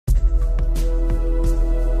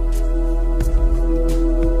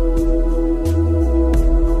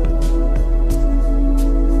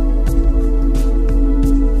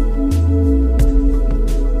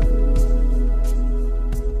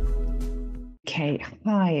Okay,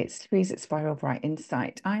 hi, it's Louise at Spiral Bright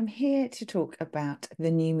Insight. I'm here to talk about the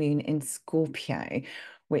new moon in Scorpio,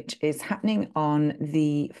 which is happening on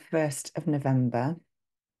the 1st of November.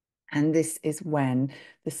 And this is when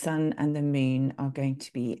the sun and the moon are going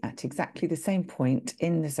to be at exactly the same point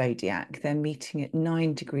in the zodiac. They're meeting at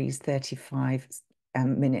 9 degrees 35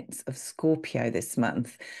 minutes of Scorpio this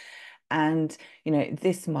month. And,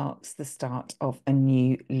 this marks the start of a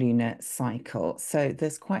new lunar cycle. So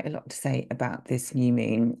there's quite a lot to say about this new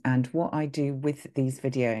moon. And what I do with these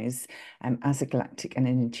videos, as a galactic and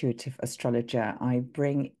an intuitive astrologer, I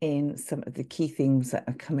bring in some of the key themes that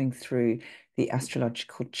are coming through the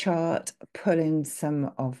astrological chart, pull in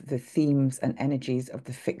some of the themes and energies of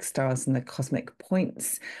the fixed stars and the cosmic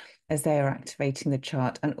points as they are activating the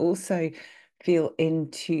chart, and also feel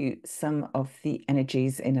into some of the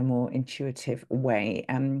energies in a more intuitive way,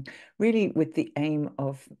 really with the aim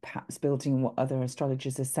of perhaps building what other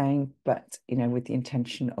astrologers are saying, but with the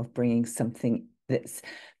intention of bringing something that's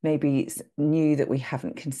maybe new that we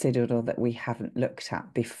haven't considered or that we haven't looked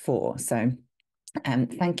at before. So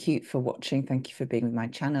thank you for watching. Thank you for being with my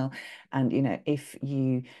channel. And, if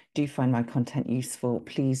you do find my content useful,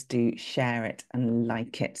 please do share it and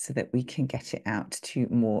like it so that we can get it out to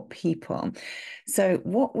more people. So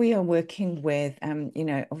what we are working with,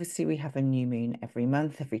 obviously we have a new moon every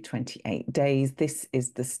month, every 28 days. This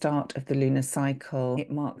is the start of the lunar cycle.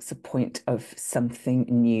 It marks a point of something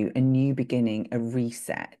new, a new beginning, a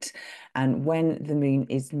reset. And when the moon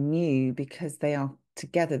is new, because they are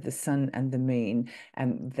together, the sun and the moon,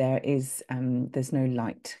 there's no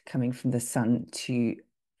light coming from the sun to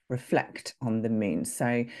reflect on the moon.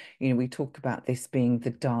 So, we talk about this being the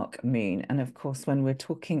dark moon. And of course, when we're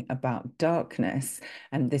talking about darkness,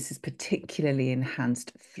 and this is particularly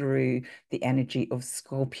enhanced through the energy of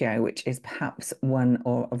Scorpio, which is perhaps one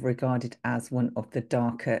or regarded as one of the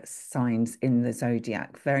darker signs in the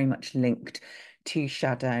zodiac, very much linked to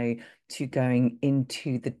shadow, to going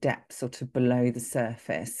into the depths, sort of below the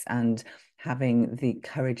surface, and having the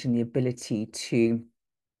courage and the ability to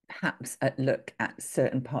perhaps look at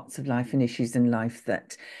certain parts of life and issues in life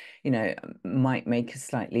that, might make us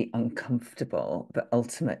slightly uncomfortable. But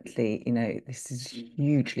ultimately, this is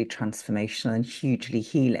hugely transformational and hugely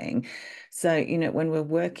healing. So, when we're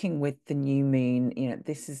working with the new moon,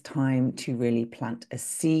 this is time to really plant a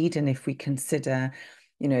seed. And if we consider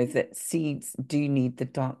that seeds do need the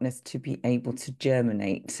darkness to be able to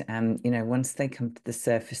germinate. Once they come to the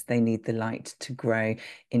surface, they need the light to grow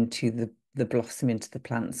into the blossom, into the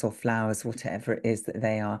plants or flowers, whatever it is that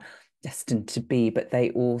they are destined to be. But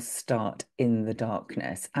they all start in the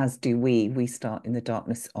darkness, as do we. We start in the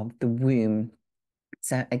darkness of the womb.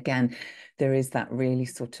 So again, there is that really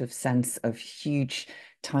sort of sense of huge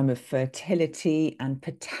time of fertility and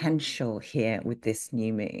potential here with this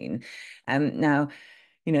new moon. Now,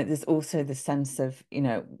 there's also the sense of,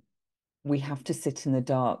 we have to sit in the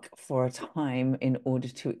dark for a time in order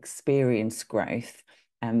to experience growth.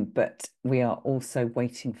 But we are also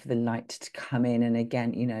waiting for the light to come in. And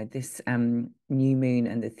again, this new moon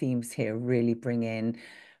and the themes here really bring in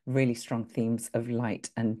really strong themes of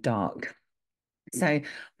light and dark. So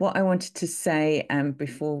what I wanted to say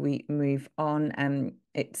before we move on,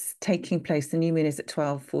 it's taking place, the new moon is at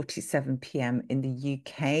 12:47 p.m. in the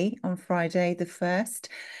UK on Friday the 1st,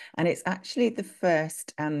 and it's actually the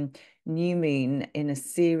first new moon in a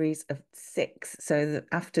series of 6. So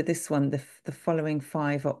after this one, the following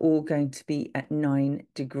 5 are all going to be at 9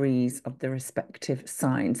 degrees of the respective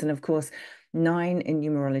signs. And of course, 9 in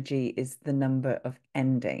numerology is the number of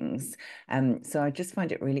endings. So I just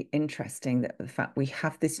find it really interesting that the fact we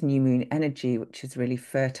have this new moon energy, which is really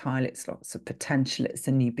fertile, it's lots of potential, it's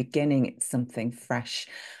a new beginning, it's something fresh,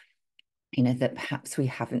 that perhaps we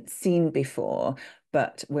haven't seen before.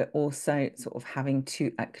 But we're also sort of having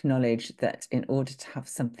to acknowledge that in order to have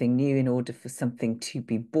something new, in order for something to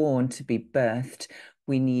be born, to be birthed,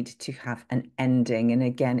 we need to have an ending. And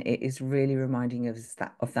again, it is really reminding us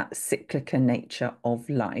of that cyclical nature of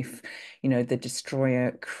life, the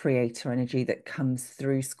destroyer creator energy that comes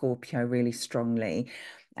through Scorpio really strongly.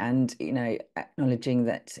 And, acknowledging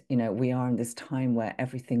that, we are in this time where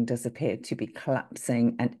everything does appear to be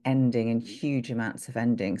collapsing and ending, in huge amounts of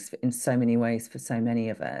endings in so many ways for so many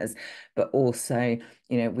of us. But also,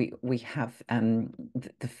 we have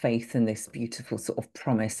the faith in this beautiful sort of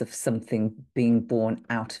promise of something being born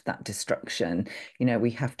out of that destruction.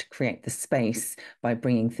 We have to create the space by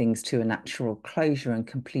bringing things to a natural closure and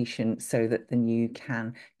completion so that the new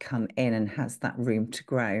can come in and has that room to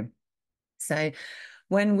grow. So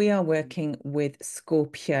when we are working with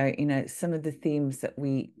Scorpio, some of the themes that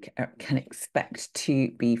we can expect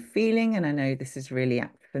to be feeling, and I know this is really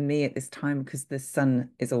for me at this time, because the sun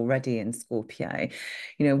is already in Scorpio,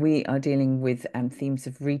 you know, we are dealing with themes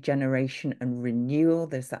of regeneration and renewal.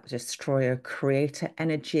 There's that destroyer creator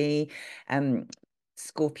energy.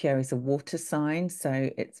 Scorpio is a water sign, so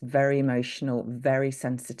it's very emotional, very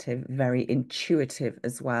sensitive, very intuitive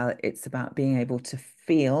as well. It's about being able to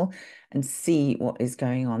feel and see what is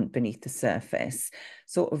going on beneath the surface.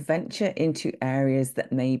 Sort of venture into areas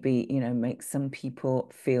that maybe, you know, make some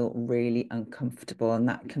people feel really uncomfortable. And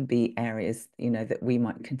that can be areas, you know, that we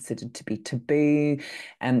might consider to be taboo,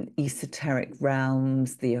 esoteric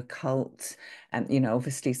realms, the occult. And, you know,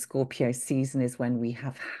 obviously Scorpio season is when we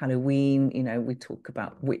have Halloween. You know, we talk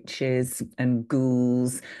about witches and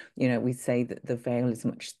ghouls. You know, we say that the veil is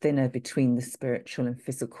much thinner between the spiritual and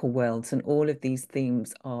physical worlds. And all of these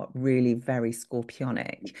themes are really very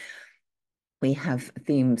Scorpionic. We have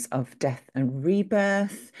themes of death and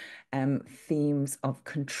rebirth, themes of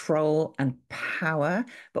control and power,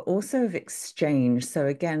 but also of exchange. So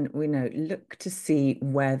again, we know, look to see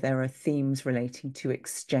where there are themes relating to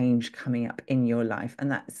exchange coming up in your life.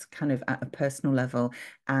 And that's kind of at a personal level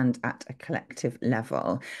and at a collective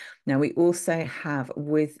level. Now, we also have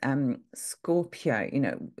with Scorpio, you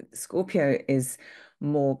know, Scorpio is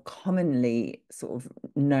more commonly sort of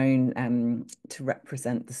known to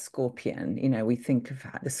represent the scorpion. You know, we think of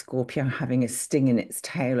the Scorpio having a sting in its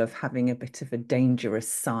tail, of having a bit of a dangerous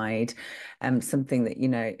side, something that, you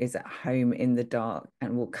know, is at home in the dark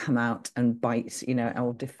and will come out and bite, you know,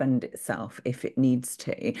 or defend itself if it needs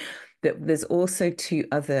to. But there's also two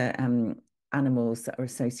other animals that are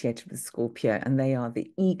associated with Scorpio, and they are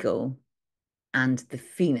the eagle and the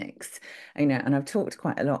phoenix. You know, and I've talked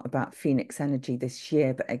quite a lot about phoenix energy this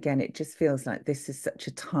year, but again, it just feels like this is such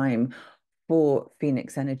a time for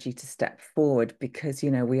phoenix energy to step forward, because, you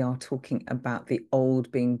know, we are talking about the old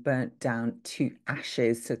being burnt down to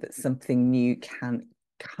ashes so that something new can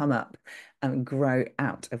come up and grow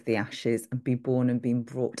out of the ashes and be born and being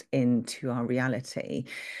brought into our reality.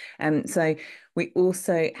 So we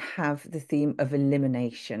also have the theme of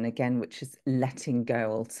elimination again, which is letting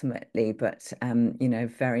go ultimately, but you know,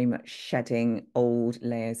 very much shedding old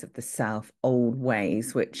layers of the self, old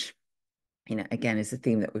ways, which, you know, again, is a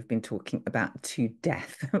theme that we've been talking about to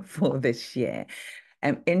death for this year.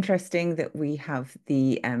 Interesting that we have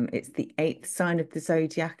the it's the eighth sign of the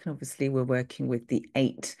zodiac, and obviously we're working with the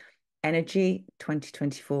eight energy.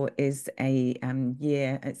 2024 is a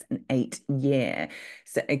year, it's an 8 year.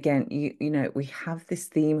 So again, you know, we have this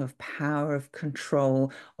theme of power, of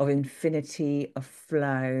control, of infinity, of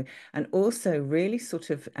flow, and also really sort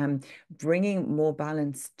of bringing more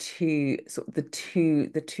balance to sort of the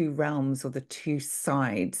two realms, or the two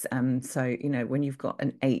sides. So, you know, when you've got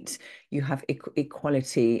an 8, you have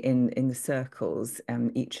equality in the circles,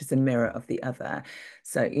 each is a mirror of the other.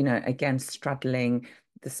 So, you know, again, straddling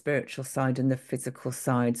the spiritual side and the physical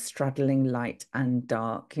side, straddling light and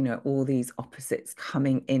dark, you know, all these opposites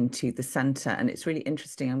coming into the center. And it's really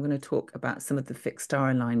interesting. I'm going to talk about some of the fixed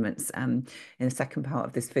star alignments in the second part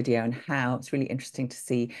of this video, and how it's really interesting to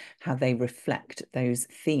see how they reflect those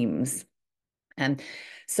themes.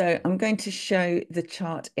 So I'm going to show the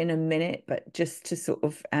chart in a minute, but just to sort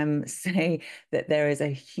of say that there is a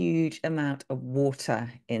huge amount of water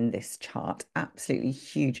in this chart, absolutely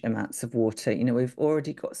huge amounts of water. You know, we've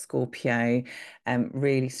already got Scorpio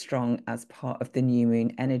really strong as part of the new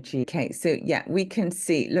moon energy. Okay, so yeah, we can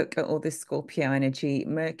see, look at all this Scorpio energy.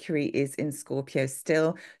 Mercury is in Scorpio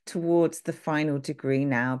still towards the final degree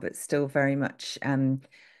now, but still very much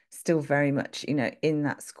you know, in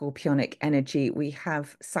that scorpionic energy. We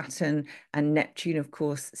have Saturn and Neptune, of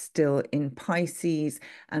course, still in Pisces,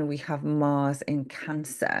 and we have Mars in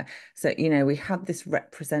Cancer. So, you know, we have this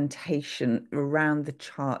representation around the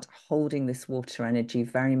chart holding this water energy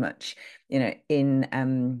very much, you know,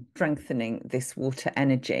 in strengthening this water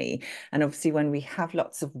energy. And obviously, when we have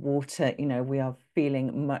lots of water, you know, we are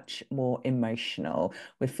feeling much more emotional.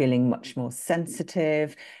 We're feeling much more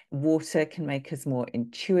sensitive. Water can make us more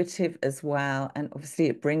intuitive as well. And obviously,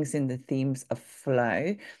 it brings in the themes of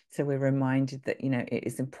flow. So we're reminded that, you know, it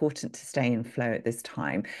is important to stay in flow at this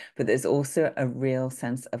time. But there's also a real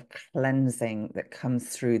sense of cleansing that comes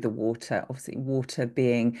through the water. Obviously, water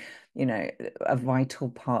being, you know, a vital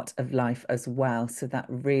part of life as well. So that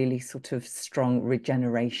really sort of strong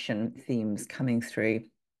regeneration themes coming through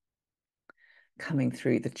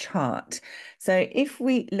the chart. So if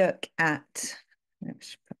we look at I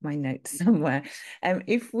should put my notes somewhere.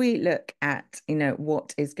 If we look at,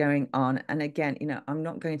 what is going on, and again, I'm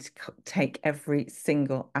not going to take every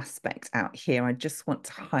single aspect out here. I just want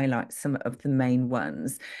to highlight some of the main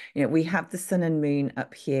ones. We have the sun and moon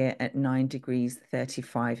up here at 9 degrees,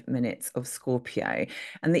 35 minutes of Scorpio.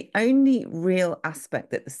 And the only real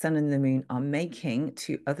aspect that the sun and the moon are making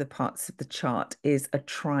to other parts of the chart is a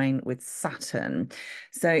trine with Saturn.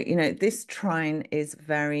 So, this trine is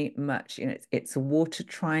very much, it's a water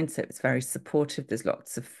trine, so it's very supportive. There's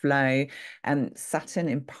lots of flow. And Saturn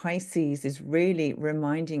in Pisces is really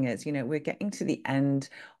reminding us, we're getting to the end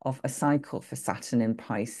of a cycle for Saturn in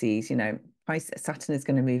Pisces. Saturn is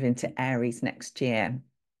going to move into Aries next year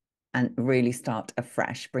and really start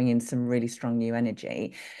afresh, bring in some really strong new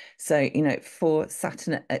energy. So, for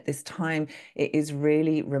Saturn at this time, it is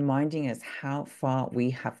really reminding us how far we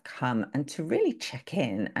have come and to really check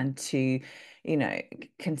in and to,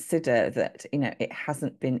 consider that, it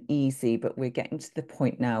hasn't been easy, but we're getting to the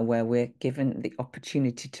point now where we're given the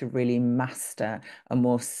opportunity to really master a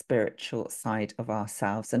more spiritual side of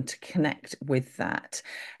ourselves and to connect with that.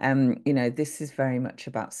 This is very much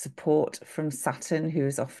about support from Saturn, who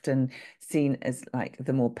is often seen as like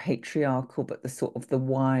the more patriarchal, but the sort of the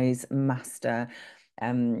wise master,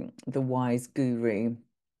 the wise guru,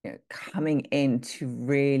 coming in to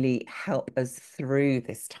really help us through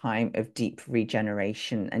this time of deep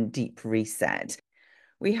regeneration and deep reset.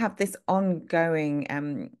 We have this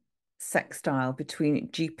ongoing sextile between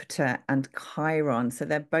Jupiter and Chiron. So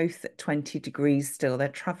they're both at 20 degrees still. They're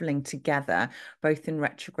traveling together, both in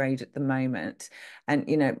retrograde at the moment. And,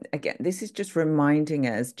 again, this is just reminding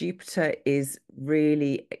us Jupiter is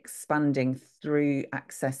really expanding through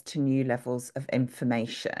access to new levels of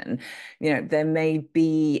information. There may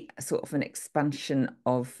be sort of an expansion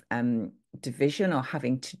of division or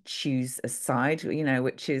having to choose a side,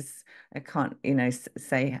 which is, I can't,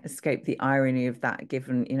 say escape the irony of that,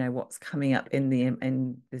 given, what's coming up in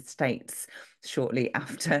the States shortly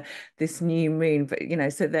after this new moon. But,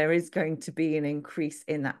 so there is going to be an increase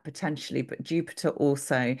in that potentially. But Jupiter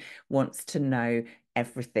also wants to know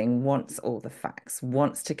everything, wants all the facts,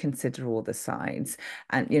 wants to consider all the sides.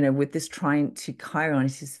 And, with this trying to Chiron,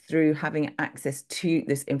 it is through having access to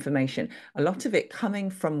this information, a lot of it coming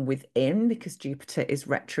from within because Jupiter is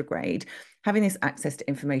retrograde. Having this access to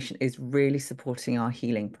information is really supporting our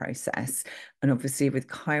healing process. And obviously with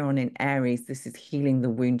Chiron in Aries, this is healing the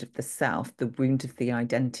wound of the self, the wound of the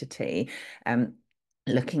identity.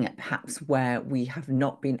 Looking at perhaps where we have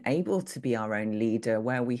not been able to be our own leader,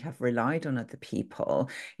 where we have relied on other people,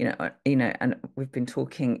 and we've been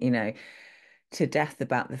talking, to death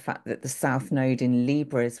about the fact that the South Node in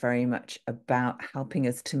Libra is very much about helping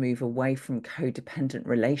us to move away from codependent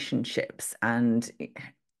relationships and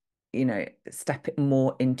step it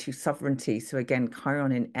more into sovereignty. So again,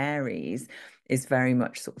 Chiron in Aries is very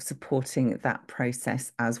much sort of supporting that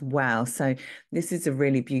process as well. So this is a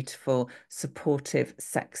really beautiful, supportive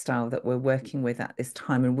sextile that we're working with at this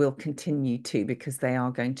time and will continue to, because they are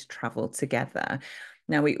going to travel together.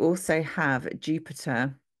 Now, we also have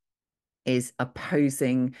Jupiter is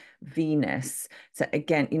opposing Venus. So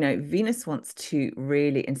again, Venus wants to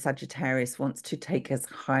really, in Sagittarius, wants to take us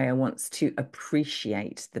higher, wants to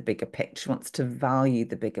appreciate the bigger picture, wants to value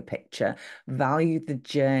the bigger picture, value the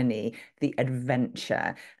journey, the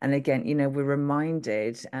adventure. And again, we're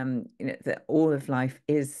reminded, that all of life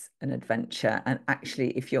is an adventure. And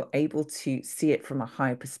actually, if you're able to see it from a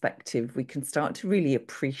higher perspective, we can start to really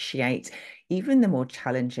appreciate even the more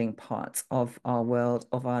challenging parts of our world,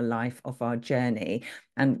 of our life, of our journey.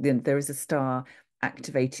 And then there is a star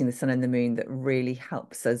activating the sun and the moon that really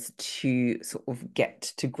helps us to sort of get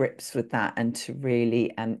to grips with that and to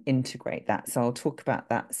really integrate that. So I'll talk about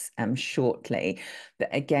that shortly. But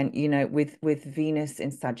again, with Venus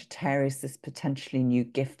in Sagittarius, there's potentially new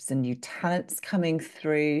gifts and new talents coming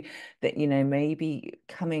through that, maybe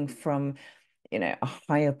coming from a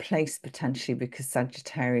higher place potentially, because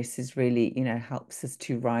Sagittarius is really, helps us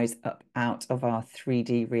to rise up out of our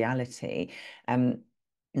 3D reality.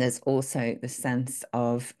 There's also the sense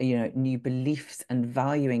of, new beliefs and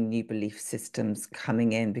valuing new belief systems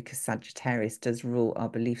coming in, because Sagittarius does rule our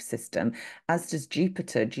belief system, as does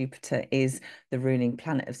Jupiter. Jupiter is the ruling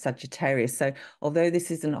planet of Sagittarius. So although this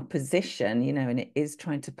is an opposition, and it is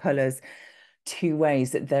trying to pull us two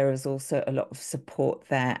ways, that there is also a lot of support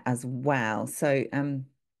there as well. So,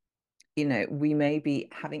 we may be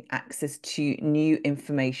having access to new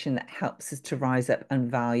information that helps us to rise up and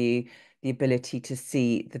value the ability to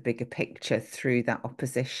see the bigger picture through that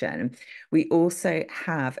opposition. We also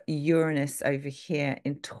have Uranus over here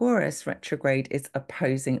in Taurus retrograde is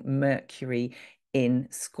opposing Mercury in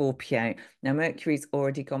Scorpio. Now, Mercury's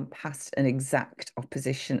already gone past an exact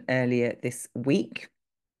opposition earlier this week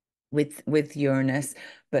with Uranus,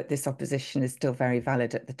 but this opposition is still very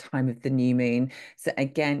valid at the time of the new moon. So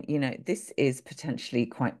again, this is potentially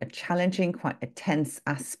quite a challenging, quite a tense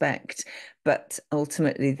aspect, but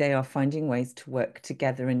ultimately they are finding ways to work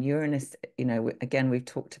together. And Uranus, again, we've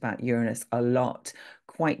talked about Uranus a lot,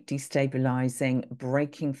 quite destabilizing,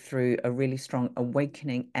 breaking through a really strong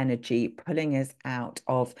awakening energy, pulling us out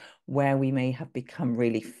of where we may have become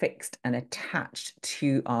really fixed and attached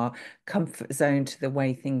to our comfort zone, to the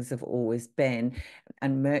way things have always been.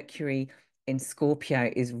 And Mercury in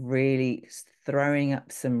Scorpio is really throwing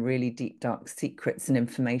up some really deep, dark secrets and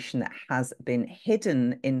information that has been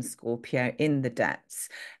hidden in Scorpio in the depths.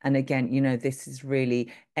 And again, this is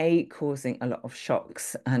really causing a lot of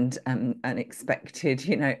shocks and unexpected,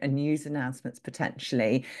 news announcements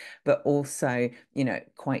potentially, but also,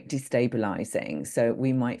 quite destabilizing. So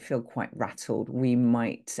we might feel quite rattled. We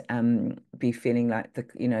might be feeling like the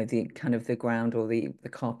kind of the ground or the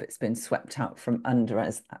carpet's been swept out from under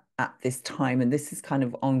us at this time. And this is kind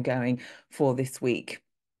of ongoing for this week,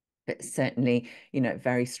 but certainly,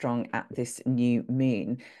 very strong at this new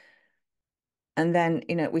moon. And then,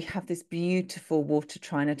 we have this beautiful water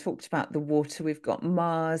trine. I talked about the water. We've got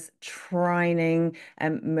Mars trining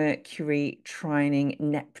Mercury, trining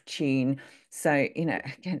Neptune. So,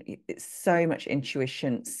 again, it's so much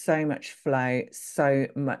intuition, so much flow, so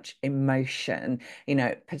much emotion,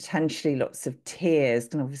 potentially lots of tears.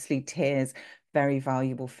 And obviously, tears very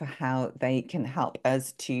valuable for how they can help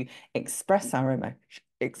us to express our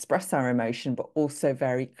emotion, but also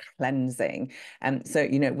very cleansing. So,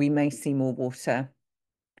 we may see more water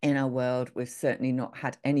in our world. We've certainly not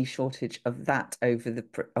had any shortage of that over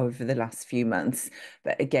the last few months.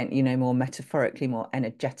 But again, more metaphorically, more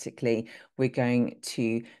energetically, we're going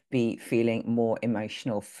to be feeling more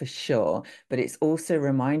emotional for sure. But it's also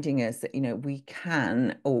reminding us that, we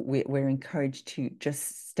can, or we're encouraged to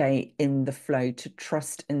just stay in the flow, to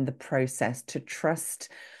trust in the process, to trust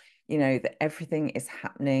that everything is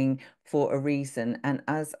happening for a reason. And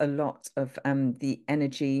as a lot of the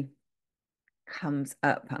energy comes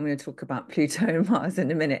up, I'm going to talk about Pluto and Mars in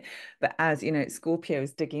a minute, but as Scorpio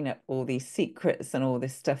is digging up all these secrets and all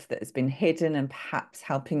this stuff that has been hidden, and perhaps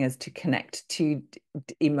helping us to connect to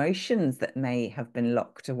emotions that may have been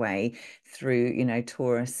locked away through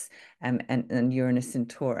Taurus and Uranus and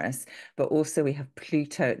Taurus. But also we have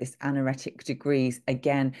Pluto at this anaretic degrees,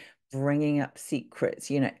 again bringing up secrets,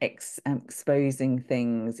 exposing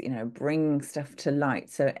things, bringing stuff to light.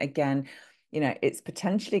 So again, it's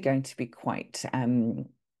potentially going to be quite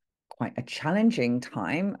a challenging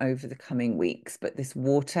time over the coming weeks, but this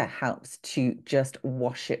water helps to just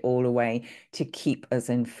wash it all away, to keep us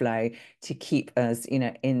in flow, to keep us,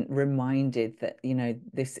 in reminded that,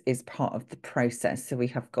 this is part of the process. So we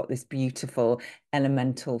have got this beautiful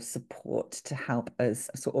elemental support to help us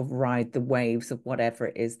sort of ride the waves of whatever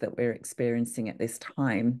it is that we're experiencing at this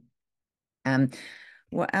time.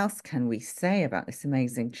 What else can we say about this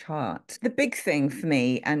amazing chart? The big thing for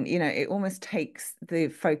me, and it almost takes the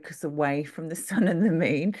focus away from the sun and the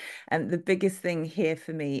moon. And the biggest thing here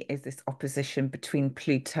for me is this opposition between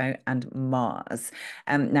Pluto and Mars.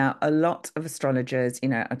 Now, a lot of astrologers,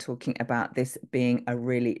 are talking about this being a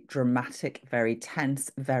really dramatic, very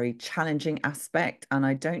tense, very challenging aspect. And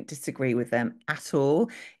I don't disagree with them at all.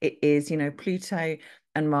 It is, Pluto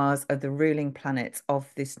and Mars are the ruling planets of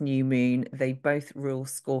this new moon. They both rule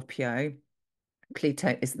Scorpio.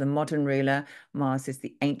 Pluto is the modern ruler, Mars is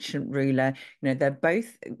the ancient ruler. They're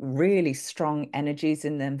both really strong energies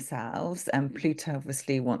in themselves. And Pluto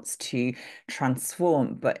obviously wants to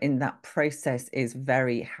transform, but in that process is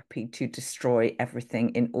very happy to destroy everything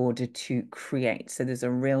in order to create. So there's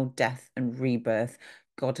a real death and rebirth,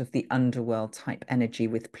 god of the underworld type energy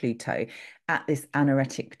with Pluto at this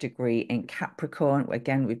anaretic degree in Capricorn.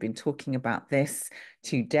 Again, we've been talking about this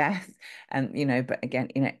to death. And, but again,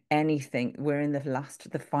 anything, we're in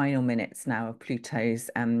the final minutes now of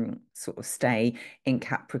Pluto's sort of stay in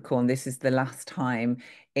Capricorn. This is the last time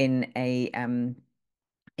in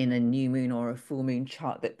a new moon or a full moon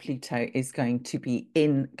chart that Pluto is going to be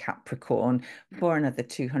in Capricorn for another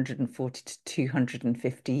 240 to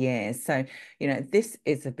 250 years. So, this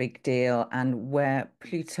is a big deal. And where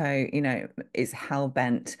Pluto, is hell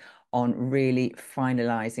bent on really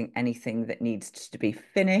finalizing anything that needs to be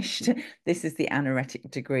finished. This is the anaretic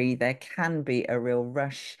degree. There can be a real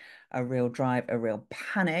rush, a real drive, a real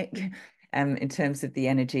panic. In terms of the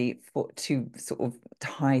energy to sort of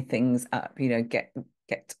tie things up,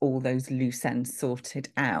 get all those loose ends sorted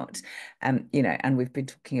out. And we've been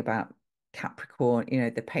talking about Capricorn,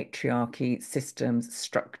 the patriarchy, systems,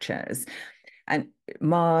 structures. And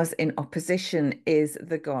Mars in opposition is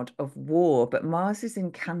the god of war, but Mars is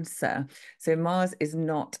in Cancer. So Mars is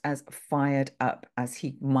not as fired up as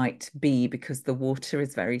he might be because the water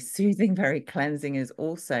is very soothing, very cleansing, is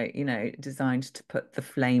also, designed to put the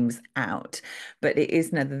flames out. But it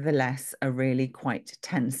is nevertheless a really quite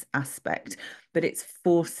tense aspect. But it's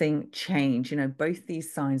forcing change. Both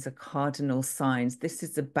these signs are cardinal signs. This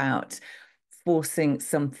is about forcing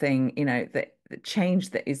something, that the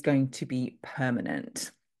change that is going to be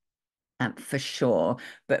permanent. For sure,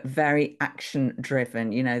 but very action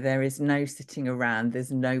driven. There is no sitting around,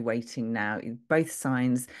 there's no waiting now. Both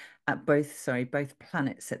signs at both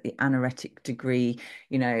planets at the anaretic degree,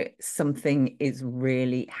 something is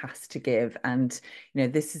really has to give. And,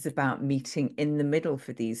 this is about meeting in the middle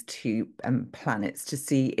for these two planets to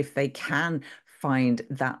see if they can find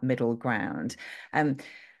that middle ground. And,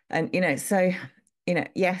 so,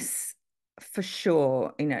 yes, for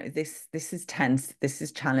sure, this is tense, this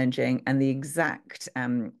is challenging, and the exact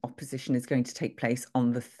opposition is going to take place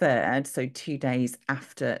on the 3rd, so 2 days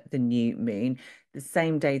after the new moon, the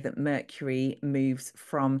same day that Mercury moves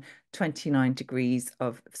from 29 degrees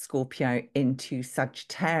of Scorpio into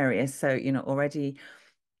Sagittarius. So, already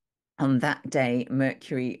on that day,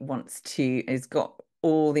 Mercury has got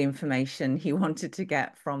all the information he wanted to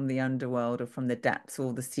get from the underworld or from the depths.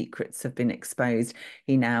 All the secrets have been exposed.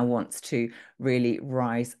 He now wants to really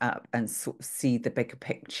rise up and sort of see the bigger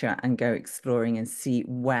picture and go exploring and see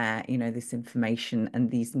where, this information and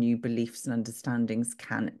these new beliefs and understandings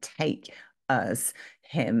can take us,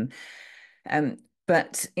 him.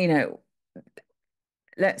 But,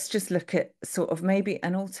 let's just look at sort of maybe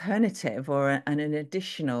an alternative or an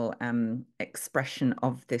additional expression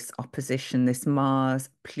of this opposition, this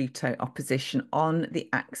Mars-Pluto opposition on the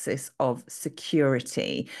axis of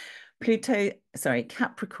security.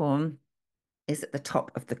 Capricorn is at the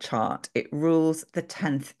top of the chart. It rules the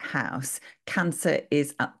 10th house. Cancer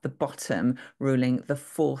is at the bottom, ruling the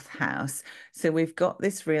 4th house. So we've got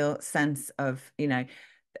this real sense of,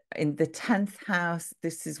 in the 10th house,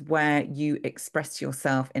 this is where you express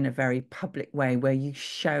yourself in a very public way, where you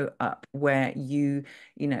show up, where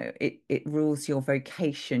it rules your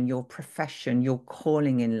vocation, your profession, your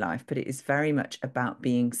calling in life, but it is very much about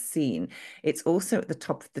being seen. It's also at the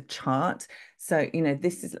top of the chart. So,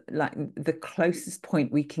 this is like the closest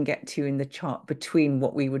point we can get to in the chart between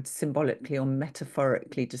what we would symbolically or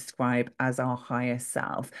metaphorically describe as our higher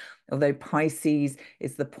self. Although Pisces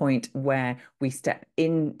is the point where we step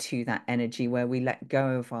into that energy, where we let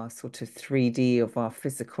go of our sort of 3D, of our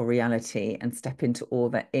physical reality, and step into all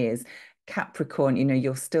that is. Capricorn,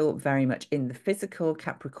 you're still very much in the physical,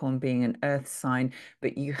 Capricorn being an earth sign,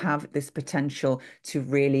 but you have this potential to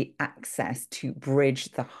really access, to bridge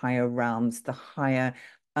the higher realms, the higher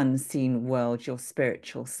unseen world, your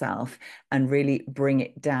spiritual self, and really bring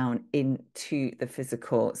it down into the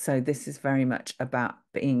physical. So this is very much about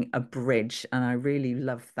being a bridge. And I really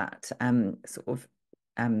love that sort of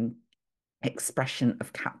expression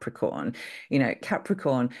of Capricorn.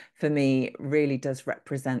 Capricorn for me really does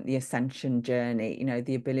represent the ascension journey,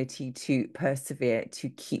 the ability to persevere, to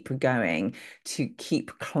keep going, to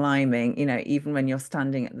keep climbing, even when you're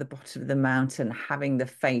standing at the bottom of the mountain, having the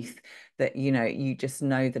faith that, you just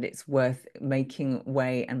know that it's worth making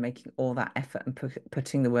way and making all that effort and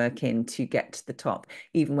putting the work in to get to the top,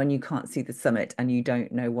 even when you can't see the summit and you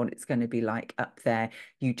don't know what it's going to be like up there.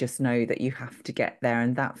 You just know that you have to get there.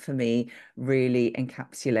 And that for me really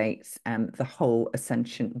encapsulates the whole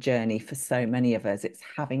ascension journey for so many of us. It's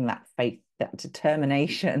having that faith, that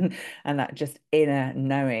determination, and that just inner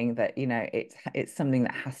knowing that, it's something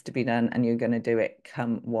that has to be done and you're going to do it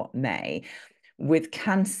come what may. With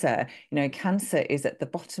Cancer, Cancer is at the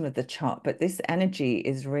bottom of the chart, but this energy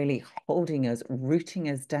is really holding us, rooting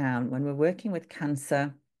us down. When we're working with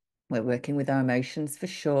Cancer, we're working with our emotions for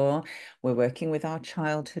sure. We're working with our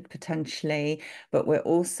childhood potentially, but we're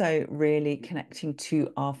also really connecting to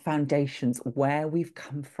our foundations, where we've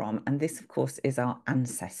come from. And this, of course, is our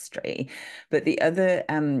ancestry. But the other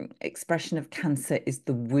expression of Cancer is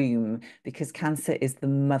the womb, because Cancer is the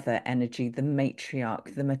mother energy, the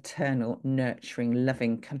matriarch, the maternal, nurturing,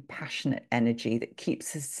 loving, compassionate energy that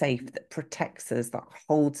keeps us safe, that protects us, that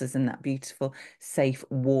holds us in that beautiful, safe,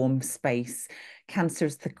 warm space. Cancer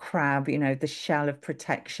is the crab, the shell of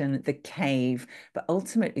protection, the cave, but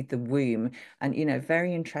ultimately the womb. And,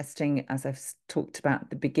 very interesting, as I've talked about at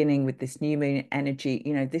the beginning with this new moon energy,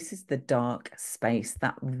 this is the dark space,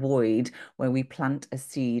 that void where we plant a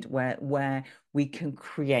seed, where we can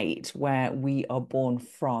create, where we are born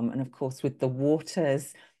from. And of course, with the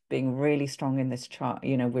waters, being really strong in this chart.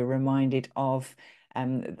 You know, we're reminded of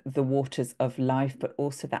the waters of life, but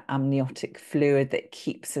also that amniotic fluid that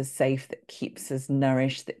keeps us safe, that keeps us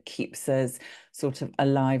nourished, that keeps us sort of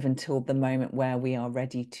alive until the moment where we are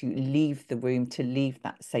ready to leave the womb, to leave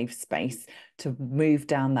that safe space, to move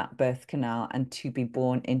down that birth canal and to be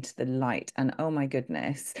born into the light. And oh my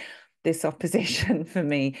goodness, this opposition for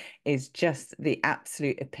me is just the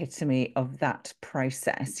absolute epitome of that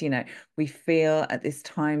process. You know, we feel at this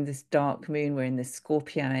time, this dark moon, we're in this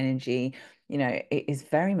Scorpio energy. You know, it is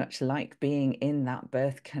very much like being in that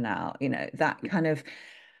birth canal, you know, that kind of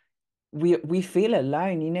we feel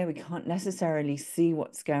alone, you know, we can't necessarily see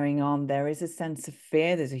what's going on. There is a sense of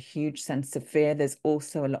fear. There's a huge sense of fear. There's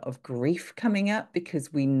also a lot of grief coming up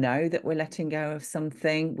because we know that we're letting go of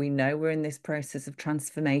something. We know we're in this process of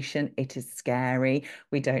transformation. It is scary.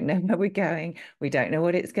 We don't know where we're going. We don't know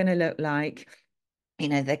what it's going to look like. You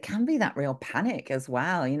know, there can be that real panic as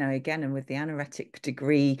well, you know, again, and with the anoretic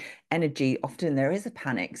degree energy, often there is a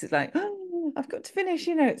panic. So it's like, oh, I've got to finish,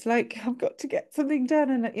 you know, it's like I've got to get something done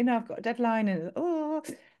and, you know, I've got a deadline and, oh,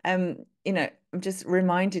 you know, I'm just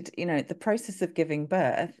reminded, you know, the process of giving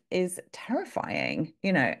birth is terrifying,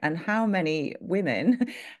 you know, and how many women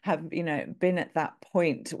have, you know, been at that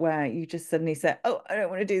point where you just suddenly say, oh, I don't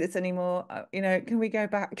want to do this anymore. You know, can we go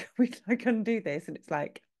back? I can do this. And it's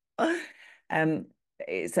like, um,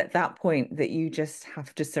 it's at that point that you just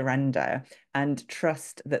have to surrender and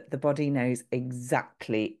trust that the body knows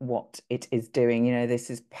exactly what it is doing. You know, this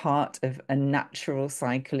is part of a natural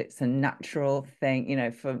cycle. It's a natural thing, you know,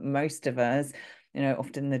 for most of us, you know,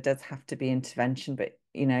 often there does have to be intervention, but,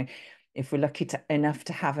 you know, if we're lucky enough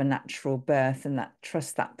to have a natural birth and that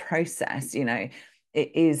trust that process, you know,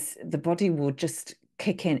 it is the body will just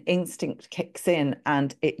kick in, instinct kicks in,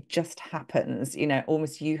 and it just happens, you know,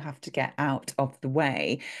 almost you have to get out of the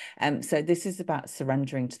way. So this is about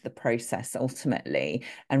surrendering to the process ultimately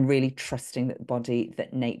and really trusting that the body,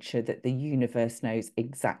 that nature, that the universe knows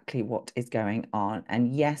exactly what is going on.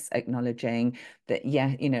 And yes, acknowledging that,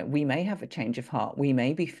 yeah, you know, we may have a change of heart. We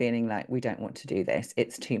may be feeling like we don't want to do this.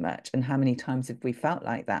 It's too much. And how many times have we felt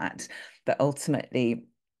like that? But ultimately,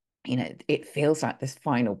 you know, it feels like this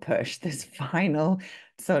final push, this final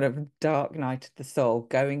sort of dark night of the soul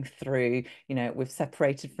going through, you know, we've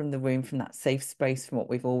separated from the womb, from that safe space, from what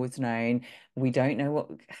we've always known. We don't know what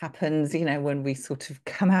happens, you know, when we sort of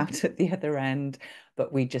come out at the other end,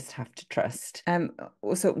 but we just have to trust.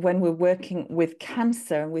 Also, when we're working with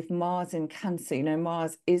Cancer and with Mars in Cancer, you know,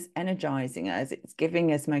 Mars is energizing us. It's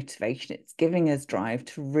giving us motivation. It's giving us drive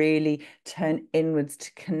to really turn inwards,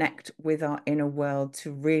 to connect with our inner world,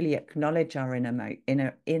 to really acknowledge our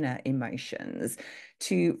inner emotions,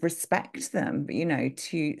 to respect them, you know,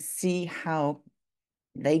 to see how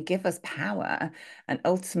they give us power and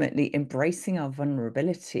ultimately embracing our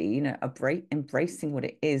vulnerability, you know, embracing what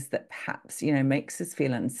it is that perhaps, you know, makes us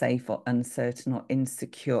feel unsafe or uncertain or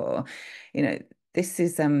insecure. You know, this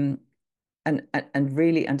is and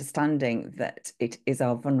really understanding that it is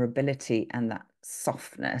our vulnerability and that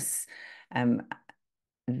softness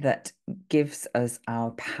that gives us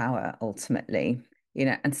our power ultimately. You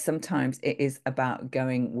know, and sometimes it is about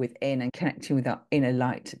going within and connecting with our inner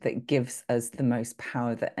light that gives us the most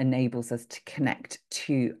power, that enables us to connect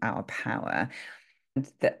to our power.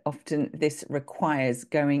 That often this requires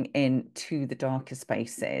going into the darker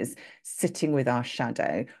spaces, sitting with our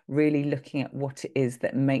shadow, really looking at what it is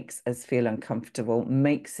that makes us feel uncomfortable,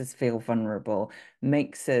 makes us feel vulnerable,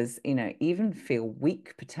 makes us, you know, even feel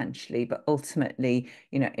weak potentially, but ultimately,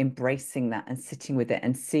 you know, embracing that and sitting with it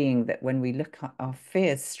and seeing that when we look at our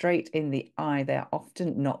fears straight in the eye, they're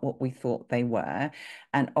often not what we thought they were.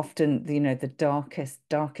 And often, you know, the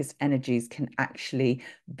darkest energies can actually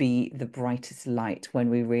be the brightest light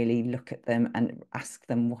when we really look at them and ask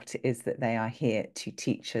them what it is that they are here to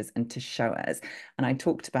teach us and to show us. And I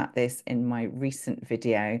talked about this in my recent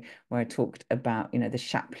video where I talked about, you know, the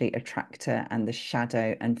Shapley attractor and the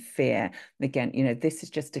shadow and fear. Again, you know, this is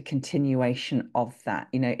just a continuation of that.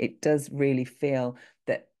 You know, it does really feel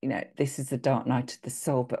that, you know, this is the dark night of the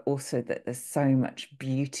soul, but also that there's so much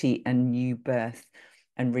beauty and new birth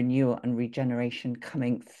and renewal and regeneration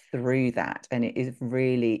coming through that. And it is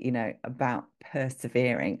really, you know, about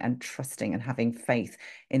persevering and trusting and having faith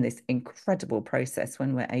in this incredible process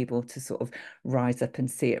when we're able to sort of rise up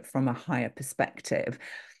and see it from a higher perspective.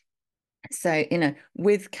 So, you know,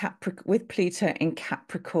 with Pluto in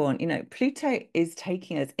Capricorn, you know, Pluto is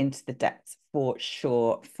taking us into the depths for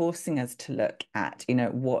sure, forcing us to look at, you know,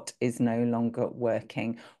 what is no longer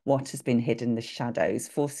working, what has been hidden in the shadows,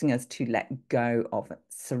 forcing us to let go of it,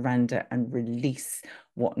 surrender and release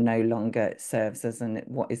what no longer serves us and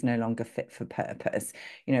what is no longer fit for purpose.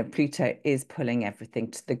 You know, Pluto is pulling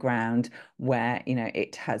everything to the ground where, you know,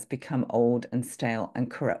 it has become old and stale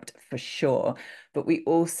and corrupt for sure. But we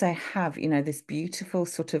also have, you know, this beautiful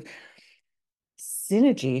sort of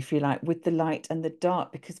synergy, if you like, with the light and the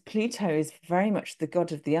dark, because Pluto is very much the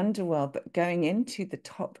god of the underworld, but going into the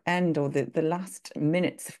top end or the last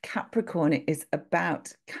minutes of Capricorn, it is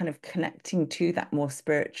about kind of connecting to that more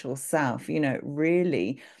spiritual self, you know,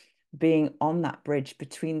 really being on that bridge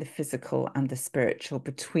between the physical and the spiritual,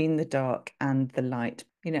 between the dark and the light,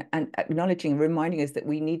 you know, and acknowledging, reminding us that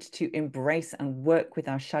we need to embrace and work with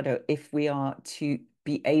our shadow if we are to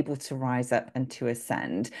be able to rise up and to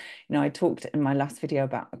ascend. You know, I talked in my last video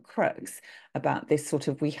about a crux, about this sort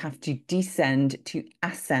of, we have to descend to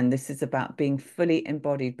ascend. This is about being fully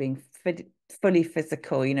embodied, being fully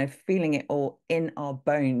physical, you know, feeling it all in our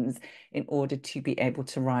bones in order to be able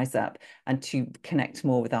to rise up and to connect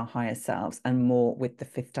more with our higher selves and more with the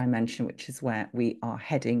fifth dimension, which is where we are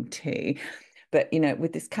heading to. But, you know,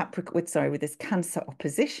 with this with this Cancer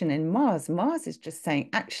opposition in Mars, Mars is just saying,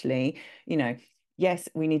 actually, you know, yes,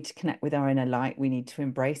 we need to connect with our inner light. We need to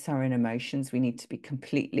embrace our inner emotions. We need to be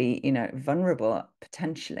completely, you know, vulnerable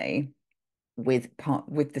potentially with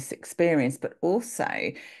this experience, but also,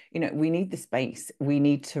 you know, we need the space. We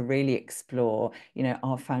need to really explore, you know,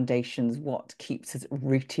 our foundations, what keeps us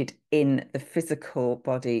rooted in the physical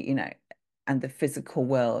body, you know, and the physical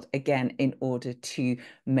world, again, in order to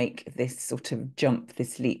make this sort of jump,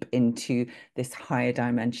 this leap into this higher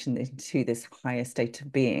dimension, into this higher state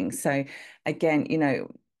of being. So again, you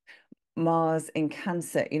know, Mars in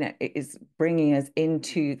Cancer, you know, it is bringing us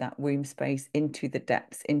into that womb space, into the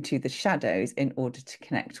depths, into the shadows in order to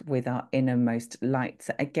connect with our innermost light.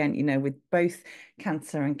 So again, you know, with both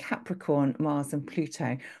Cancer and Capricorn, Mars and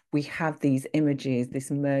Pluto, we have these images,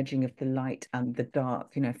 this merging of the light and the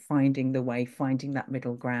dark, you know, finding the way, finding that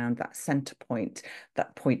middle ground, that center point,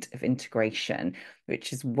 that point of integration,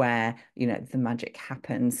 which is where, you know, the magic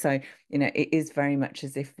happens. So, you know, it is very much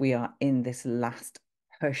as if we are in this last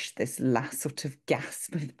push, this last sort of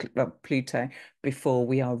gasp of Pluto before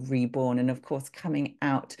we are reborn. And of course, coming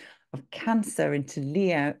out of Cancer into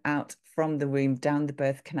Leo, out from the womb, down the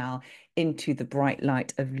birth canal, into the bright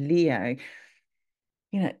light of Leo.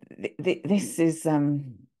 You know, this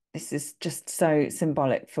is just so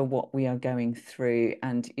symbolic for what we are going through.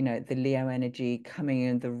 And, you know, the Leo energy coming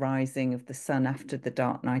in, the rising of the sun after the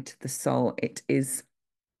dark night of the soul, it is,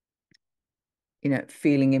 you know,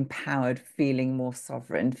 feeling empowered, feeling more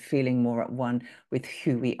sovereign, feeling more at one with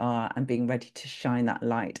who we are and being ready to shine that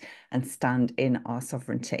light and stand in our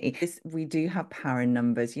sovereignty. We do have power in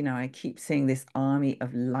numbers. You know, I keep seeing this army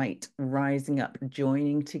of light rising up,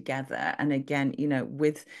 joining together. And again, you know,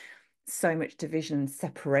 with so much division and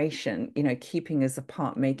separation, you know, keeping us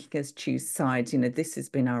apart, making us choose sides. You know, this has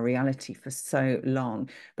been our reality for so long.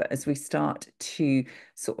 But as we start to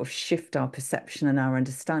sort of shift our perception and our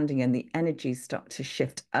understanding, and the energies start to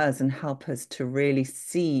shift us and help us to really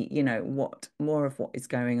see, you know, what more of what is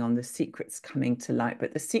going on, the secrets coming to light,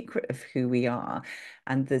 but the secret of who we are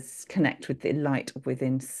and this connect with the light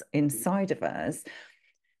within inside of us.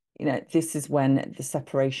 You know, this is when the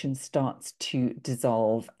separation starts to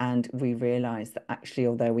dissolve and we realize that actually,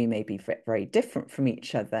 although we may be very different from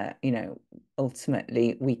each other, you know,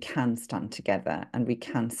 ultimately we can stand together and we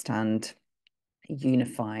can stand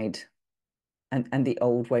unified, and the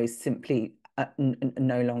old ways simply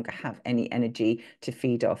no longer have any energy to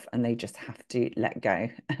feed off, and they just have to let go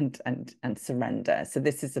and surrender. So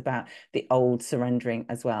this is about the old surrendering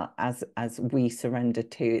as well as we surrender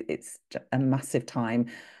to. It's a massive time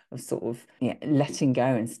of sort of, yeah, letting go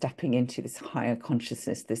and stepping into this higher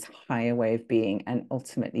consciousness, this higher way of being, and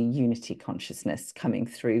ultimately unity consciousness coming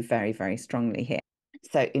through very, very strongly here.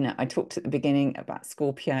 So, you know, I talked at the beginning about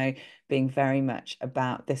Scorpio being very much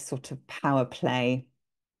about this sort of power play,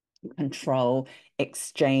 control,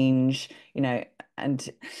 exchange, you know,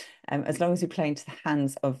 and as long as we play into the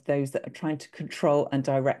hands of those that are trying to control and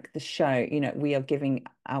direct the show, you know, we are giving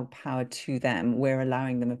our power to them. We're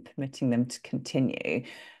allowing them and permitting them to continue.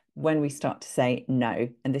 When we start to say no,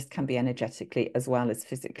 and this can be energetically as well as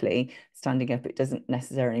physically, standing up, it doesn't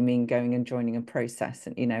necessarily mean going and joining a process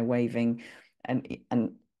and, you know, waving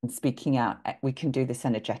and speaking out. We can do this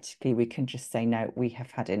energetically. We can just say, no, we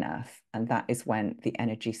have had enough. And that is when the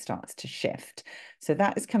energy starts to shift. So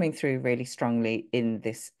that is coming through really strongly in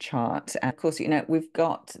this chart. And of course, you know, we've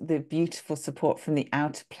got the beautiful support from the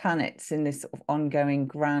outer planets in this sort of ongoing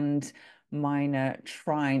grand minor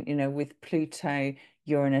trine, you know, with Pluto,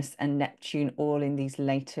 Uranus and Neptune, all in these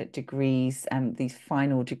later degrees, these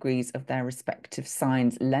final degrees of their respective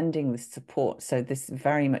signs, lending this support. So this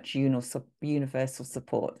very much universal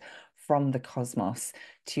support from the cosmos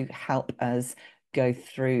to help us go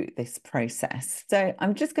through this process. So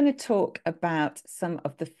I'm just going to talk about some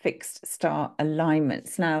of the fixed star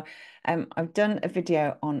alignments. Now, I've done a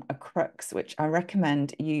video on a crux, which I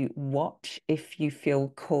recommend you watch if you feel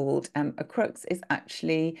called. A crux is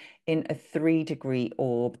actually in a 3-degree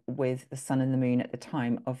orb with the sun and the moon at the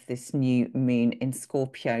time of this new moon in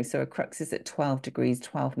Scorpio. So a crux is at 12 degrees,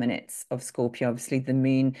 12 minutes of Scorpio. Obviously, the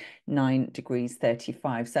moon 9 degrees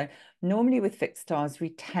 35. So normally with fixed stars, we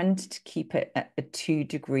tend to keep it at a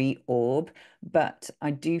 2-degree orb, but I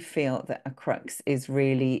do feel that a crux is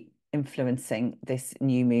really influencing this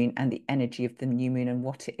new moon and the energy of the new moon and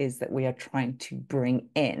what it is that we are trying to bring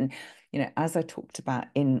in. You know, as I talked about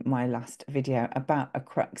in my last video about a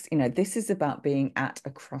crux, you know, this is about being at a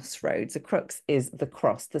crossroads. A crux is the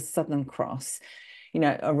cross, the Southern Cross, you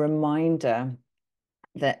know, a reminder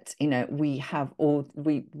that, you know, we have all,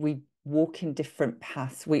 we walk in different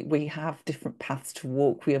paths. We have different paths to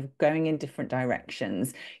walk. We are going in different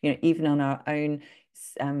directions. You know, even on our own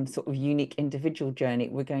sort of unique individual journey,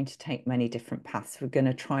 we're going to take many different paths. We're going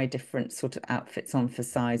to try different sort of outfits on for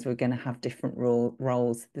size. We're going to have different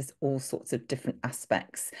roles. There's all sorts of different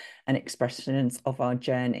aspects and expressions of our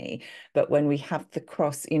journey. But when we have the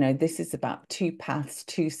cross, you know, this is about two paths,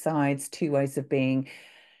 two sides, two ways of being,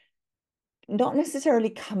 not necessarily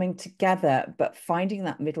coming together, but finding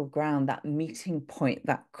that middle ground, that meeting point,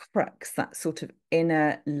 that crux, that sort of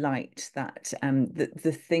inner light, that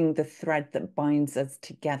the thing, the thread that binds us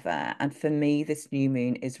together. And for me, this new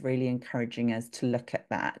moon is really encouraging us to look at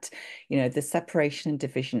that. You know, the separation and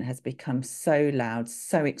division has become so loud,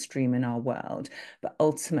 so extreme in our world. But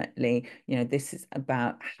ultimately, you know, this is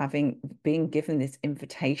about being given this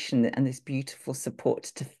invitation and this beautiful support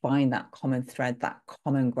to find that common thread, that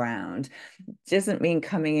common ground. Doesn't mean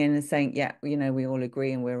coming in and saying, yeah, you know, we all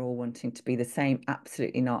agree and we're all wanting to be the same.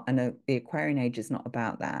 Absolutely not. And the Aquarian age is not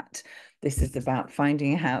about that. This is about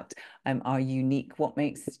finding out our unique, what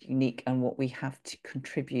makes us unique and what we have to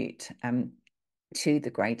contribute to the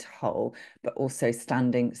greater whole, but also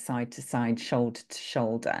standing side to side, shoulder to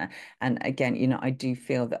shoulder. And again, you know, I do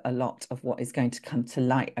feel that a lot of what is going to come to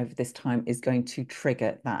light over this time is going to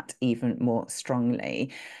trigger that even more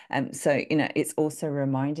strongly. So, you know, it's also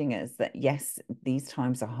reminding us that, yes, these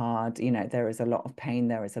times are hard. You know, there is a lot of pain,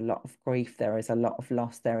 there is a lot of grief, there is a lot of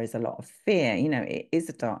loss, there is a lot of fear. You know, it is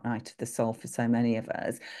a dark night of the soul for so many of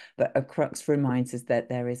us, but a crux reminds us that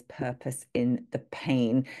there is purpose in the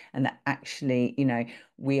pain, and that actually, you know,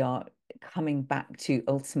 we are coming back to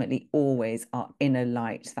ultimately always our inner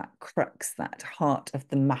light, that crux, that heart of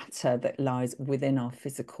the matter that lies within our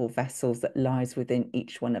physical vessels, that lies within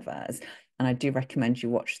each one of us. And I do recommend you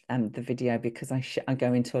watch the video, because I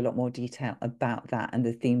go into a lot more detail about that and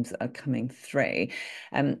the themes that are coming through.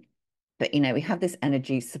 But, you know, we have this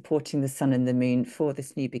energy supporting the sun and the moon for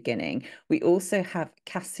this new beginning. We also have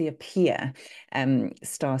Cassiopeia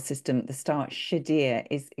star system. The star Shadir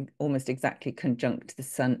is almost exactly conjunct to the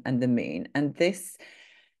sun and the moon. And this,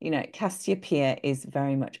 you know, Cassiopeia is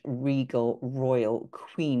very much regal, royal,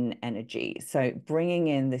 queen energy. So bringing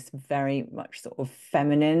in this very much sort of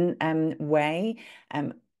feminine way.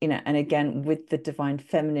 You know, and again, with the divine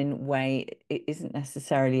feminine way, it isn't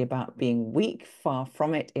necessarily about being weak, far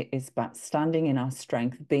from it. It is about standing in our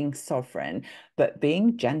strength, being sovereign, but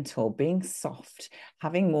being gentle, being soft,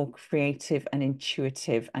 having more creative and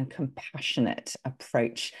intuitive and compassionate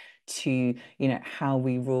approach to, you know, how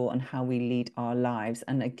we rule and how we lead our lives.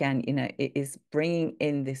 And again, you know, it is bringing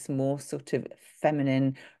in this more sort of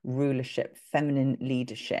feminine rulership, feminine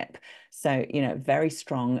leadership. So, you know, very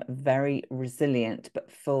strong, very resilient,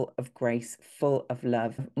 but full of grace, full of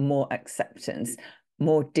love, more acceptance,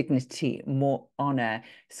 more dignity, more honor,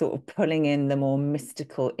 sort of pulling in the more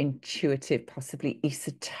mystical, intuitive, possibly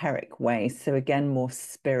esoteric way. So again, more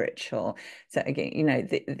spiritual. So again, you know,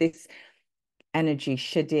 this energy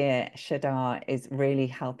Shadar is really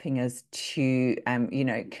helping us to you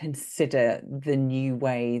know, consider the new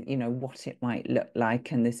way, you know, what it might look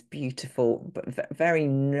like, and this beautiful but very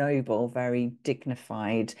noble, very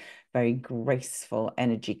dignified, very graceful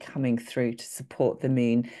energy coming through to support the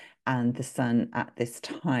moon and the sun at this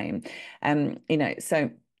time. You know,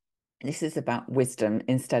 so this is about wisdom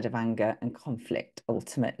instead of anger and conflict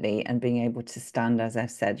ultimately, and being able to stand, as I've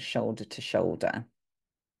said, shoulder to shoulder.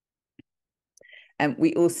 And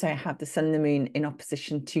we also have the sun and the moon in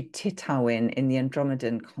opposition to Titawin in the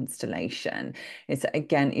Andromedan constellation. It's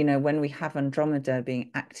again, when we have Andromeda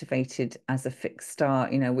being activated as a fixed star,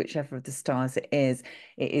 whichever of the stars it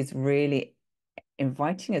is really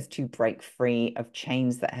inviting us to break free of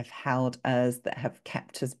chains that have held us, that have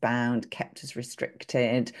kept us bound, kept us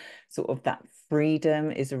restricted. Sort of that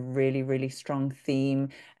freedom is a really, really strong theme.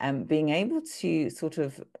 And being able to sort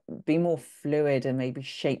of be more fluid and maybe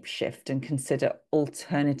shape shift and consider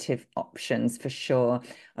alternative options for sure.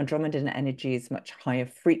 Andromedan energy is much higher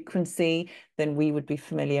frequency than we would be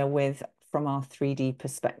familiar with from our 3D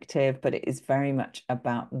perspective, but it is very much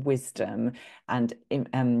about wisdom and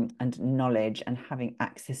knowledge and having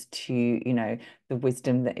access to, the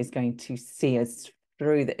wisdom that is going to see us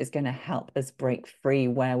through, that is going to help us break free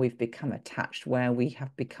where we've become attached, where we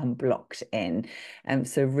have become blocked in.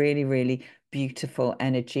 So really, really beautiful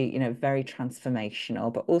energy, very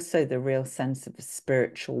transformational, but also the real sense of a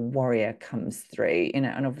spiritual warrior comes through,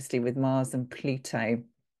 and obviously with Mars and Pluto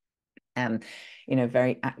um,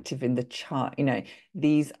 very active in the chart.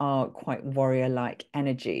 These are quite warrior-like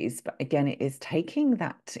energies, but again, it is taking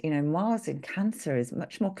that, Mars in Cancer is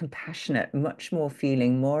much more compassionate, much more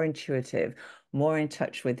feeling, more intuitive, more in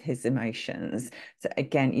touch with his emotions. So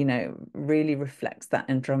again, really reflects that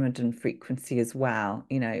Andromedan frequency as well.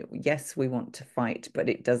 Yes, we want to fight, but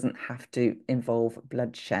it doesn't have to involve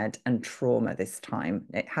bloodshed and trauma this time.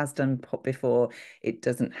 It has done before. It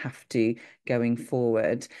doesn't have to going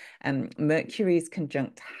forward. Mercury is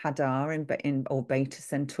conjunct Hadar in or Beta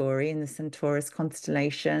Centauri in the Centaurus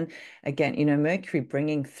constellation. Again, Mercury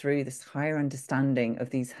bringing through this higher understanding of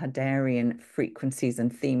these Hadarian frequencies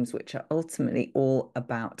and themes, which are ultimately all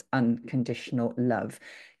about unconditional love,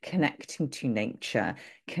 connecting to nature,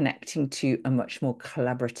 connecting to a much more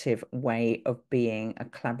collaborative way of being, a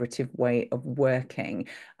collaborative way of working,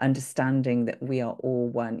 understanding that we are all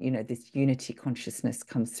one. This unity consciousness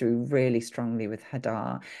comes through really strongly with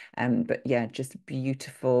Hadar. But yeah, just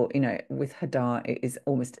beautiful. With Hadar, it is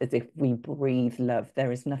almost as if we breathe love.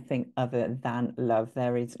 There is nothing other than love.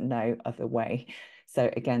 There is no other way. So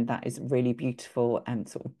again, that is really beautiful and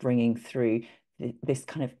sort of bringing through this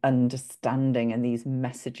kind of understanding and these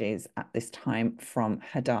messages at this time from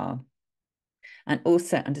Hadar. And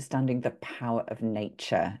also understanding the power of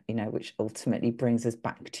nature, which ultimately brings us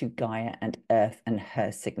back to Gaia and Earth and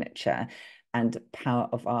her signature, and power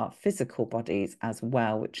of our physical bodies as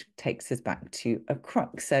well, which takes us back to a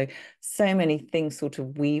crux. So many things sort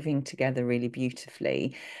of weaving together really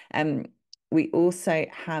beautifully. We also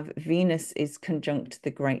have Venus is conjunct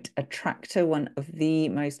the great attractor, one of the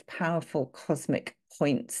most powerful cosmic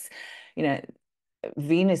points.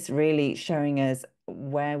 Venus really showing us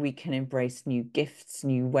where we can embrace new gifts,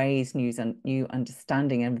 new ways, new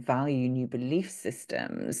understanding and value new belief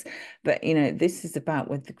systems. But, this is about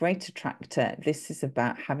with the great attractor, this is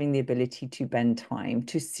about having the ability to bend time,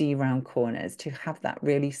 to see round corners, to have that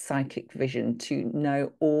really psychic vision, to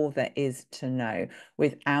know all there is to know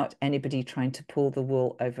without anybody trying to pull the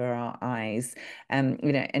wool over our eyes. And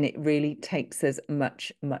it really takes us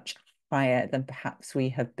much, much higher than perhaps we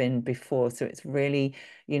have been before. So it's really,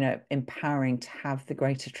 empowering to have the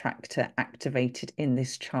great attractor activated in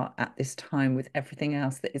this chart at this time with everything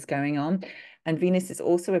else that is going on. And Venus is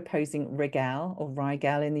also opposing Rigel or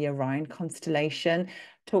Rigel in the Orion constellation.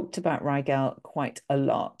 Talked about Rigel quite a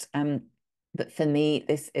lot. But for me,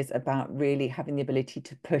 this is about really having the ability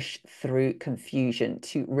to push through confusion,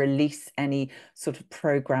 to release any sort of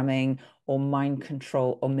programming or mind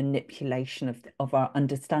control or manipulation of our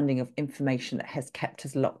understanding of information that has kept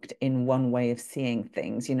us locked in one way of seeing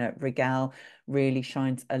things. Rigel really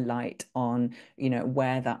shines a light on,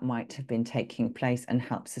 where that might have been taking place and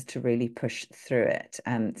helps us to really push through it.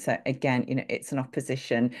 So again, it's an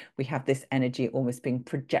opposition. We have this energy almost being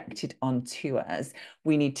projected onto us.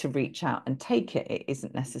 We need to reach out and take it. It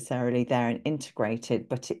isn't necessarily there and integrated,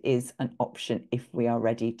 but it is an option if we are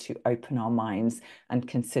ready to open our minds and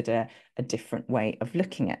consider a different way of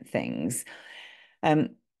looking at things.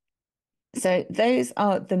 So those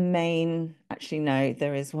are the main, actually, no,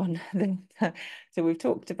 there is one. So we've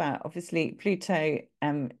talked about, obviously, Pluto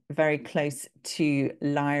very close to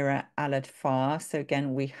Lyra Alad-Far. So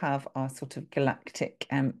again, we have our sort of galactic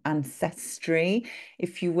ancestry,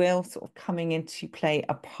 if you will, sort of coming into play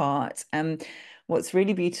a part. What's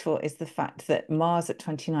really beautiful is the fact that Mars at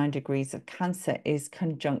 29 degrees of Cancer is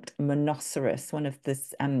conjunct Monoceros, one of the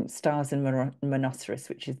stars in Monoceros,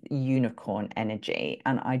 which is unicorn energy.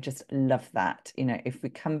 And I just love that. If we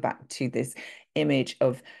come back to this image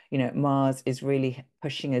of, Mars is really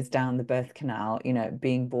pushing us down the birth canal,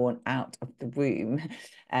 being born out of the womb.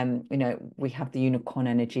 We have the unicorn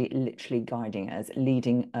energy literally guiding us,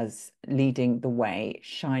 leading the way,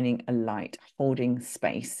 shining a light, holding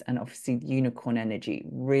space. And obviously the unicorn energy,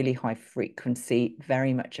 really high frequency,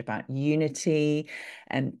 very much about unity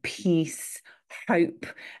and peace, hope,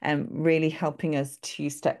 and really helping us to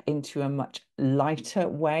step into a much lighter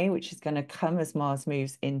way, which is going to come as Mars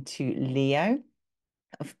moves into Leo.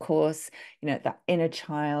 Of course, that inner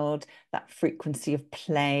child, that frequency of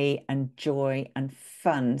play and joy and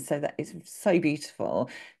fun. So that is so beautiful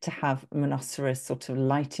to have Monoceros sort of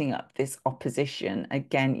lighting up this opposition.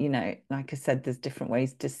 Again, like I said, there's different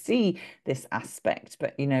ways to see this aspect,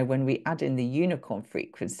 but when we add in the unicorn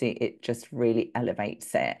frequency, it just really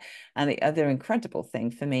elevates it. And the other incredible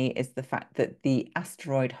thing for me is the fact that the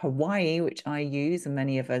asteroid Hawaii, which I use and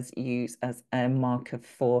many of us use as a marker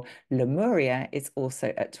for Lemuria, is also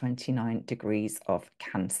at 29 degrees of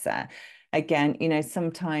Cancer. Again,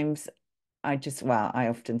 sometimes I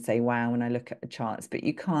often say wow when I look at the charts, but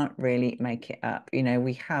you can't really make it up.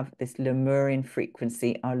 We have this Lemurian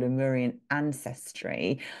frequency, our Lemurian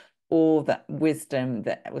ancestry, all that wisdom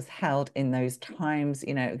that was held in those times,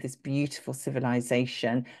 this beautiful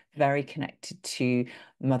civilization, very connected to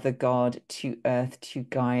Mother God, to Earth, to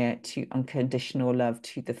Gaia, to unconditional love,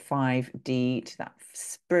 to the 5D, to that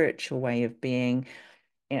spiritual way of being.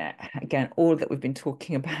 Again, all that we've been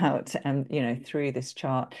talking about, through this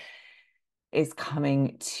chart is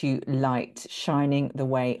coming to light, shining the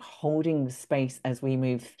way, holding the space as we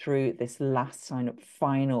move through this last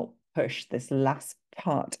final push, this last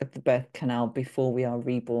part of the birth canal before we are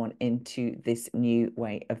reborn into this new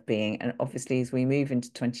way of being. And obviously, as we move into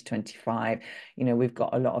 2025, we've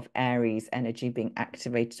got a lot of Aries energy being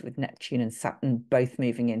activated with Neptune and Saturn both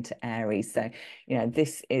moving into Aries. So,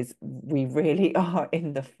 we really are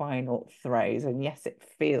in the final throes. And yes, it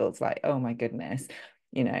feels like, oh my goodness,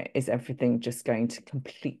 is everything just going to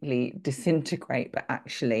completely disintegrate? But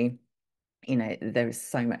actually, there is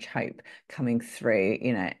so much hope coming through.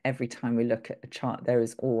 Every time we look at a chart, there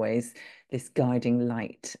is always this guiding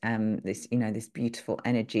light, this beautiful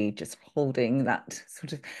energy just holding that,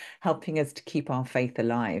 sort of helping us to keep our faith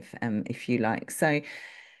alive, if you like. So,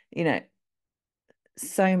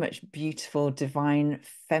 so much beautiful divine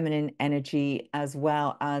feminine energy, as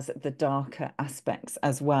well as the darker aspects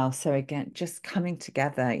as well. So again, just coming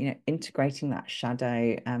together, integrating that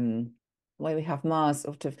shadow, where we have Mars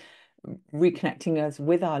sort of reconnecting us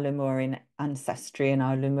with our Lemurian ancestry and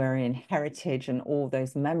our Lemurian heritage and all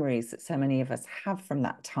those memories that so many of us have from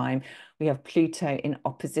that time. We have Pluto in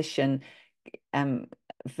opposition,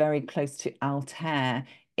 very close to Altair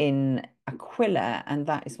in Aquila, and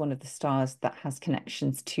that is one of the stars that has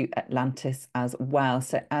connections to Atlantis as well.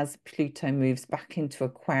 So as Pluto moves back into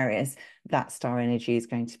Aquarius, that star energy is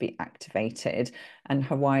going to be activated, and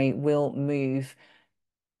Hawaii will move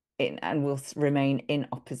in and will remain in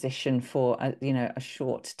opposition for a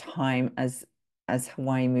short time as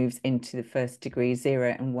Hawaii moves into the first degree,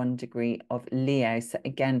 0 and 1 degree of Leo. So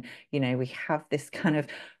again, we have this kind of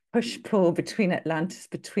push-pull between Atlantis,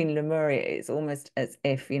 between Lemuria. It's almost as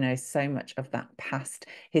if, so much of that past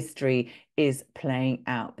history is playing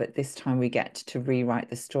out, but this time we get to rewrite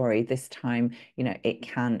the story. This time, it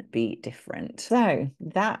can be different. So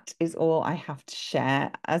that is all I have to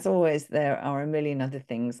share. As always, there are a million other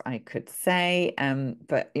things I could say,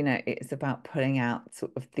 but it's about pulling out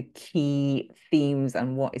sort of the key themes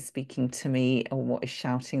and what is speaking to me or what is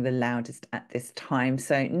shouting the loudest at this time.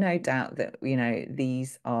 So no doubt that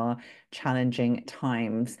these are challenging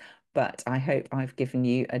times, but I hope I've given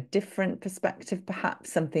you a different perspective,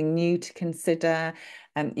 perhaps something new to consider.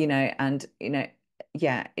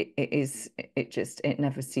 Yeah, it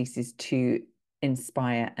never ceases to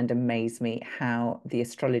inspire and amaze me how the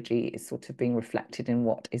astrology is sort of being reflected in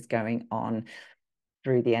what is going on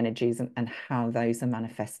through the energies, and how those are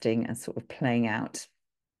manifesting and sort of playing out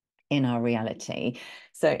in our reality.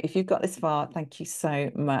 So if you've got this far, thank you so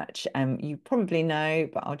much. You probably know,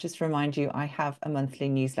 but I'll just remind you, I have a monthly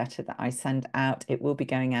newsletter that I send out. It will be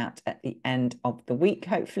going out at the end of the week,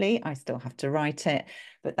 hopefully. I still have to write it,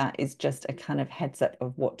 but that is just a kind of heads up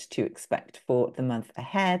of what to expect for the month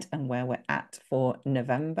ahead and where we're at for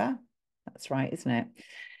November. That's right, isn't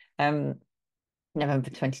it? November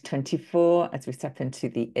 2024, as we step into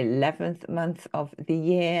the 11th month of the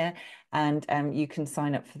year. And you can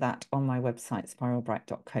sign up for that on my website,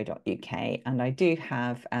 spiralbright.co.uk. And I do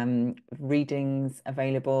have readings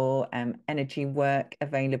available, energy work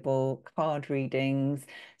available, card readings.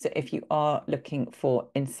 So if you are looking for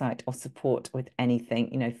insight or support with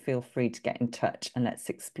anything, feel free to get in touch and let's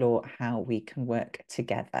explore how we can work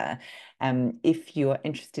together. If you are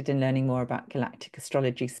interested in learning more about galactic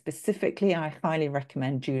astrology specifically, I highly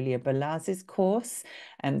recommend Julia Balaz's course.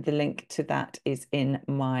 The link to that is in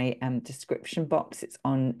my description box. It's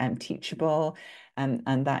on Teachable.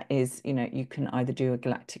 And that is, you can either do a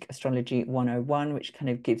Galactic Astrology 101, which kind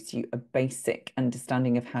of gives you a basic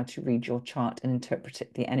understanding of how to read your chart and interpret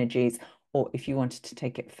the energies, or if you wanted to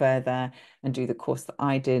take it further and do the course that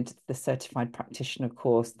I did, the Certified Practitioner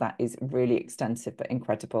course, that is really extensive but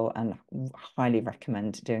incredible, and highly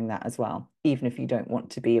recommend doing that as well. Even if you don't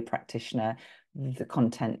want to be a practitioner, the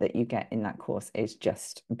content that you get in that course is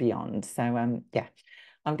just beyond. So yeah,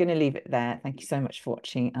 I'm going to leave it there. Thank you so much for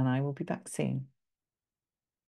watching, and I will be back soon.